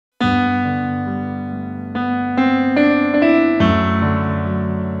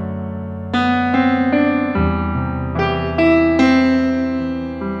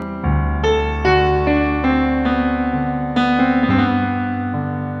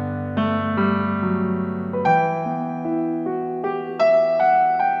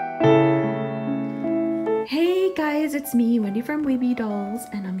it's me, Wendy from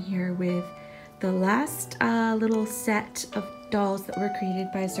Weebiedolls, and I'm here with the last little set of dolls that were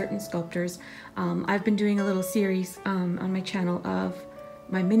created by certain sculptors. I've been doing a little series on my channel of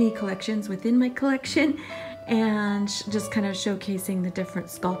my mini collections within my collection, and just kind of showcasing the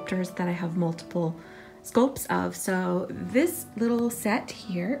different sculptors that I have multiple sculpts of. So this little set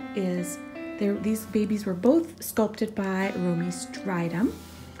here is, these babies were both sculpted by Romie Strydom.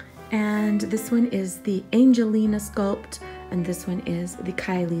 And this one is the Angelia sculpt, and this one is the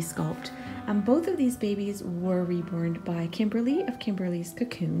Kylie sculpt. Both of these babies were reborn by Kymberlee of Kymberlee's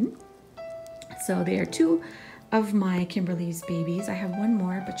Cocoon. So they are two of my Kymberlee's babies. I have one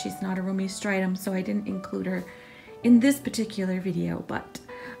more, but she's not a Romie Strydom, so I didn't include her in this particular video. But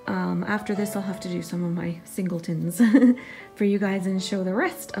after this, I'll have to do some of my singletons for you guys and show the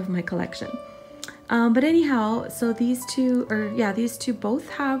rest of my collection. But anyhow, so these two both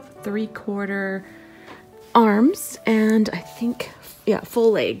have 3/4 arms and I think, yeah,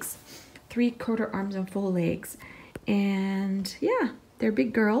 full legs. 3/4 arms and full legs. And yeah, they're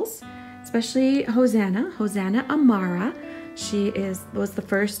big girls, especially Hosanna Amara. She was the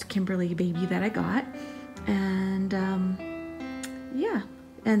first Kymberlee baby that I got. And yeah,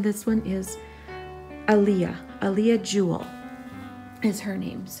 and this one is Aaleyah Jewel is her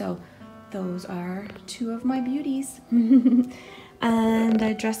name. So those are two of my beauties. And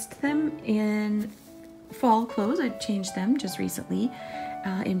I dressed them in fall clothes. I changed them just recently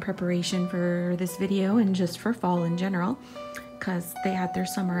in preparation for this video and just for fall in general, because they had their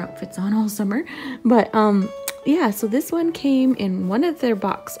summer outfits on all summer. But yeah, so this one came in one of their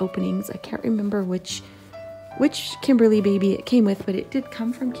box openings. I can't remember which Kymberlee baby it came with, but it did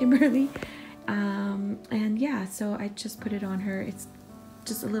come from Kymberlee. And yeah, so I just put it on her. It's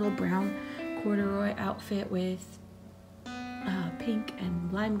just a little brown corduroy outfit with pink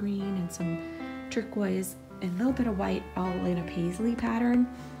and lime green and some turquoise and a little bit of white, all in a paisley pattern.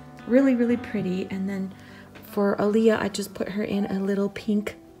 Really, really pretty. And then for Aaleyah, I just put her in a little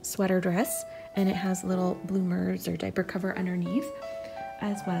pink sweater dress, and it has little bloomers or diaper cover underneath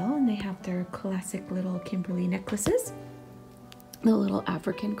as well. And they have their classic little Kymberlee necklaces, the little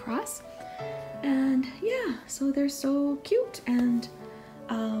African cross. And yeah, so they're so cute. And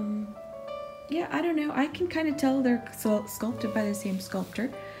yeah, I don't know, I can kind of tell they're sculpted by the same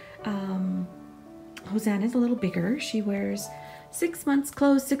sculptor. Hosanna's a little bigger. She wears 6 months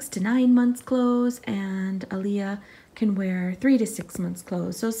clothes, 6 to 9 months clothes, and Aaleyah can wear 3 to 6 months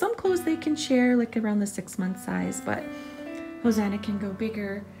clothes. So some clothes they can share, like around the 6-month size, but Hosanna can go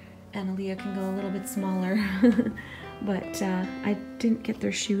bigger and Aaleyah can go a little bit smaller. But I didn't get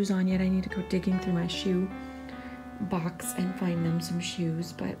their shoes on yet. I need to go digging through my shoe box and find them some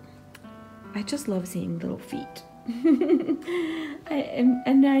shoes, but I just love seeing little feet.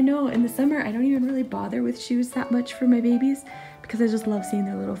 And I know in the summer I don't even really bother with shoes that much for my babies because I just love seeing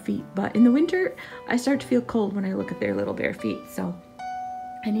their little feet. But in the winter I start to feel cold when I look at their little bare feet, so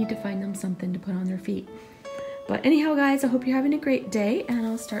I need to find them something to put on their feet. But anyhow, guys, I hope you're having a great day, and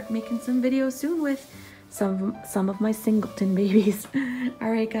I'll start making some videos soon with some of my singleton babies.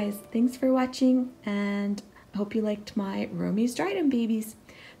 All right, guys, thanks for watching, and I hope you liked my Romie Strydom babies.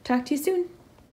 Talk to you soon.